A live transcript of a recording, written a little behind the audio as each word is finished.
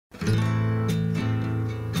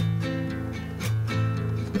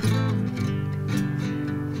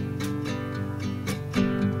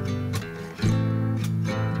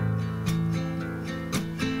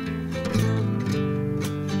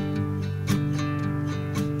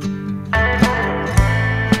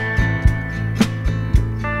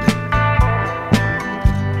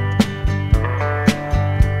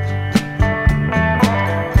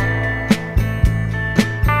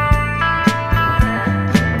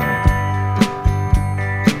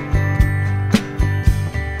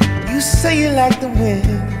say you like the wind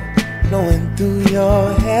blowing through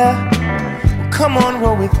your hair. Well, come on,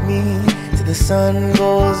 roll with me till the sun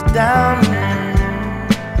goes down.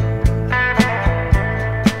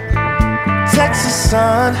 Texas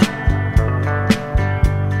sun,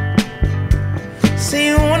 say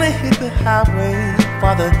you wanna hit the highway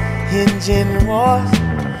while the engine roars.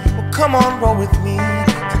 Well, come on, roll with me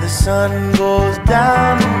till the sun goes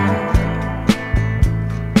down.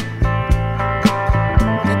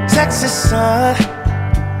 The Texas sun,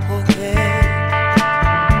 oh yeah.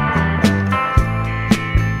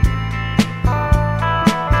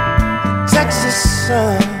 Texas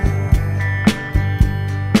sun,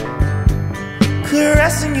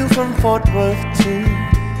 caressing you from Fort Worth to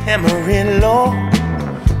Amarillo.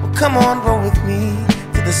 Well, come on, roll with me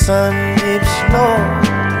till the sun dips low.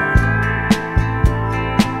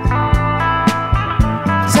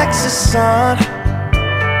 Texas sun,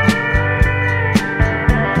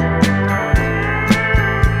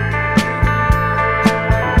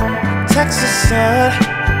 Texas sun,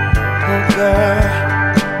 oh girl.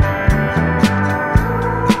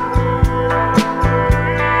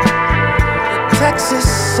 Texas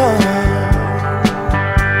sun.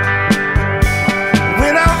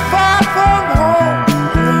 When I'm far from home and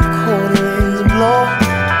them cold winds blow,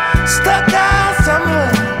 stuck out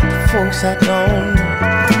somewhere, the folks I don't know.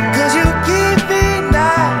 'Cause you keep me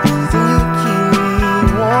nice and you keep me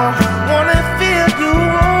warm. Wanna feel you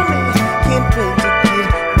on me, can't wait to get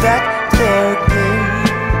back there again.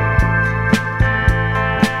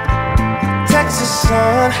 Texas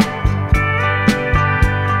sun,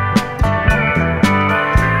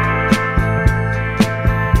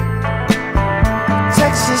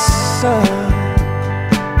 Texas sun,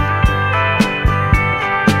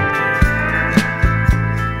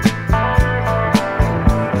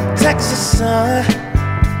 Texas sun,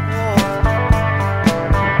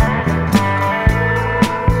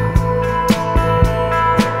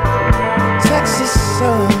 Texas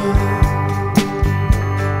sun.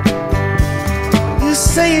 You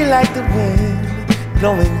say you like the wind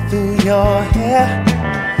blowing through your hair.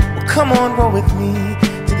 Well, come on, roll with me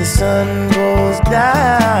till the sun goes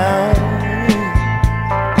down.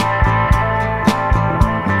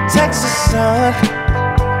 Texas sun,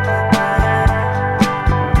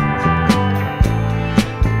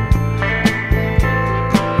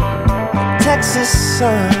 Texas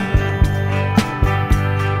sun.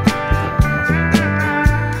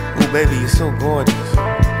 Oh baby, you're so gorgeous.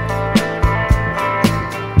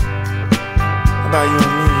 How about you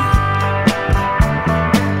and me?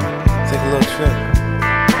 Take a little trip.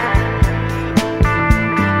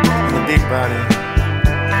 Big body.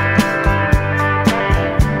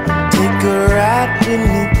 Take a ride with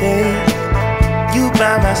me, babe. You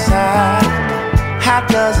by my side. How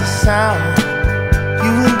does it sound?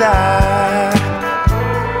 You and I.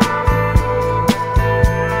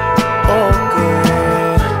 Oh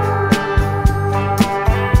girl,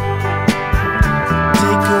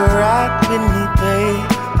 take a ride with me, babe.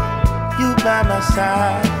 You by my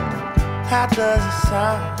side. How does it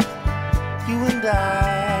sound? You and I.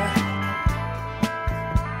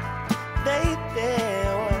 Baby,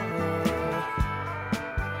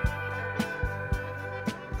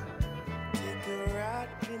 take a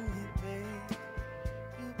ride with me, babe.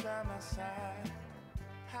 You by my side.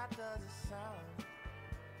 How does it sound?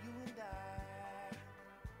 You and I.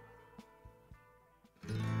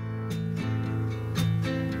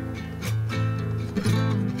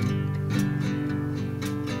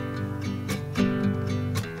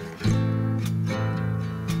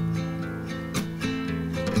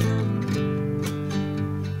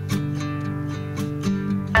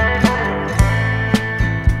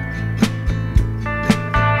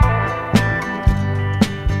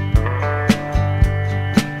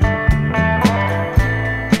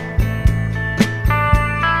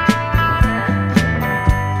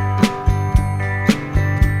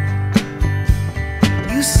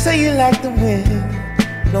 Say you like the wind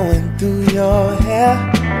blowing through your hair.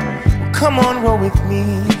 Well, come on, roll with me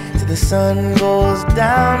till the sun goes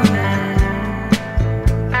down.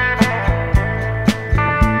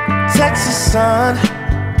 Texas sun,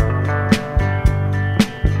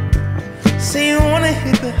 say you wanna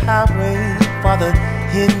hit the highway while the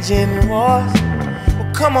engine roars. Well,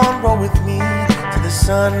 come on, roll with me till the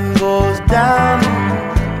sun goes down.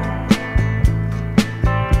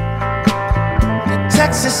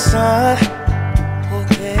 Texas sun, oh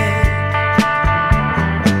yeah.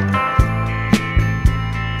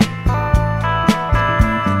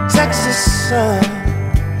 Texas sun,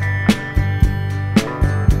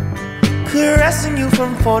 caressing you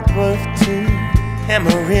from Fort Worth to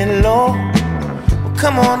Amarillo. Well,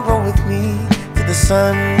 Come on, roll with me till the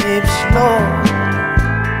sun dips low.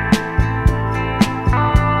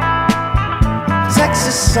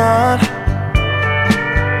 Texas sun,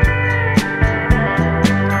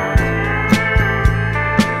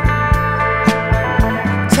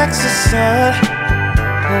 Texas sun,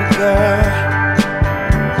 oh girl.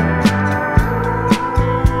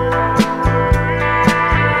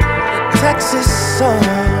 Texas sun.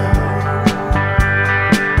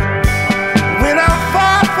 When I'm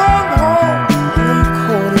far from home and them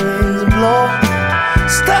cold winds blow,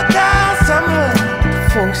 stuck out somewhere, the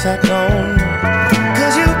folks I don't know.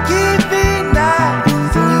 'Cause you keep me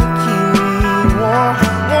nice and you keep me warm.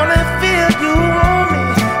 Wanna feel you on me,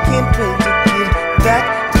 can't wait to get back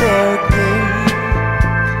there again.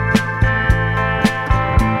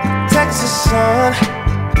 Texas sun,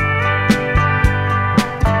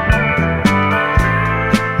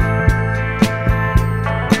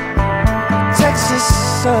 Texas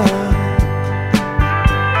sun,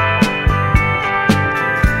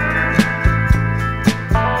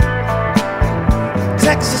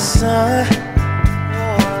 Texas sun,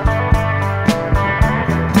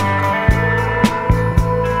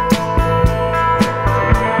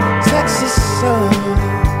 Texas sun.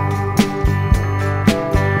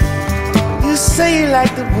 You say you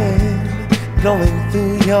like the wind blowing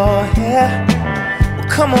through your hair. Well,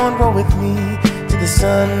 come on, roll with me till the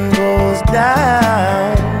sun goes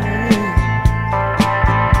down.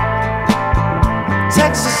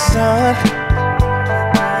 Texas sun,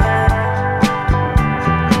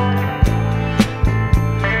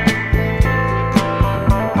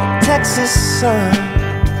 Texas sun.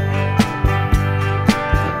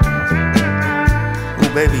 Oh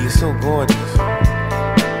baby, you're so gorgeous.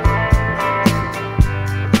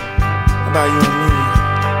 How about you and me?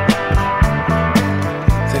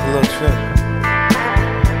 Take a little trip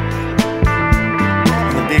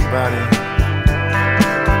in the big body.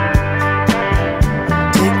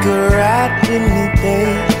 Take a ride with me,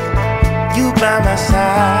 babe. You by my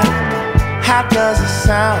side. How does it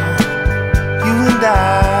sound? You and I.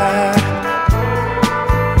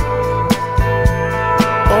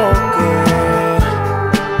 Oh girl,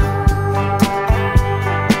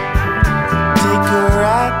 take a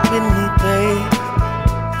ride with me, babe.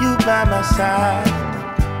 You by my side.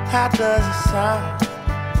 How does it sound?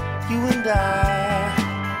 You and I,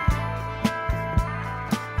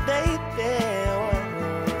 baby.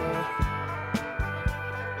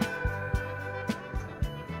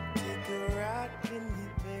 Take a ride with me,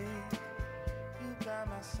 babe. You by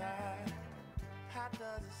my side. How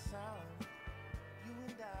does it sound? You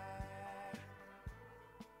and I.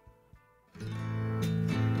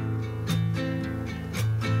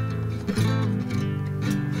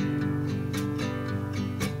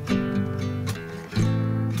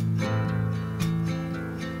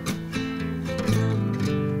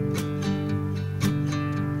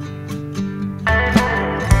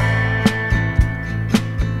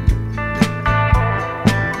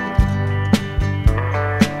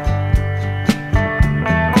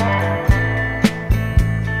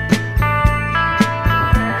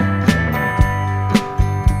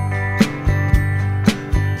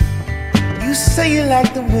 Say you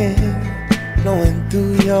like the wind blowing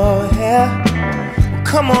through your hair. Well,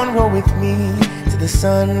 come on, roll with me till the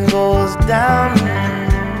sun goes down.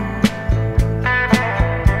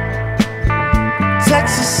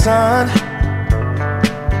 Texas sun.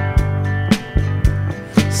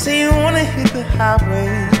 Say you wanna hit the highway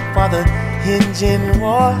while the engine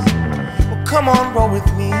roars. Well, come on, roll with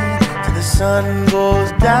me till the sun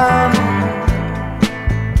goes down.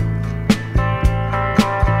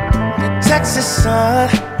 Texas sun,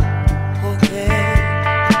 oh yeah.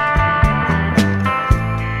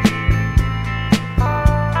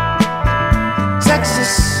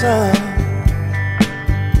 Texas sun,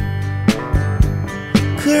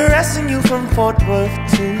 caressing you from Fort Worth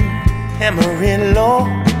to Amarillo.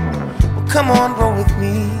 Well, come on, roll with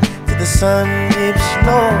me till the sun dips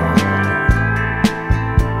low.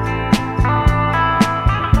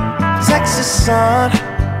 Texas sun,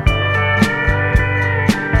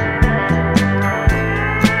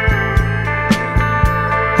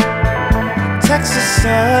 Texas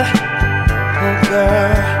sun, oh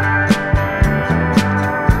girl.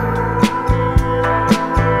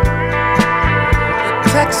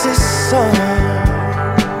 Texas sun.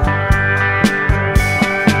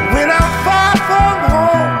 When I'm far from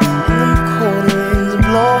home and them cold winds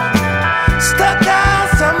blow, stuck out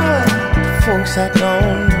somewhere, the folks I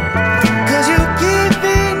don't know. 'Cause you keep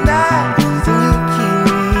me nice and you keep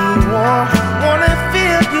me warm. Wanna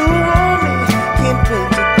feel you on me, can't wait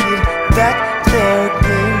to get back there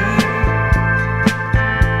again.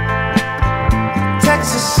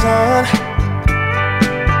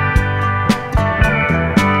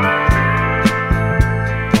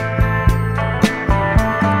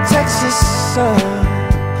 sun.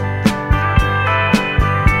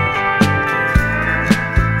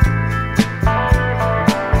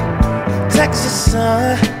 Texas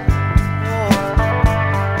sun.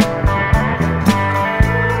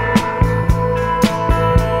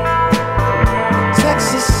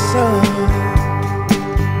 Texas sun.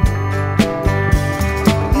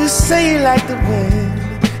 You say you like the wind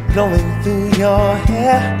blowing through your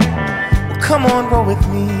hair. Well, come on, roll with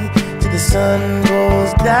me till the sun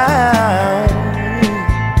goes down.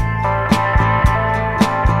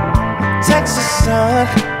 Texas sun.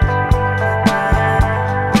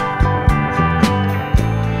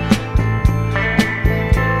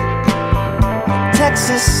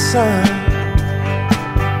 Texas sun.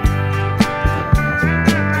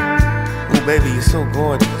 Oh baby, you're so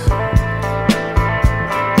gorgeous.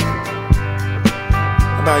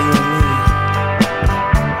 How about you and me?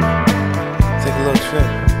 Take a little trip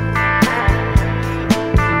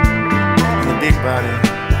in the big body.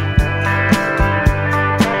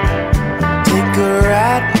 Take a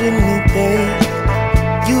ride with me, babe.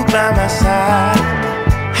 You by my side.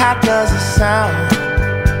 How does it sound?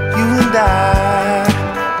 You and I.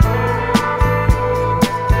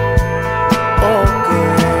 Oh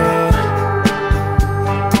girl,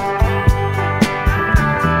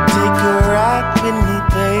 take a ride with me,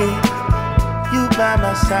 babe. You by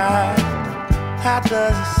my side. How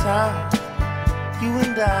does it sound? You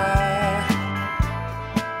and I,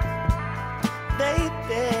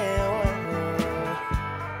 baby.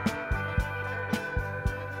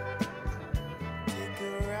 Take a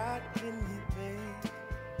ride with me, babe.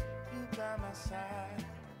 You by my side.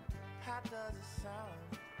 How does it sound?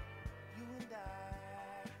 You and I.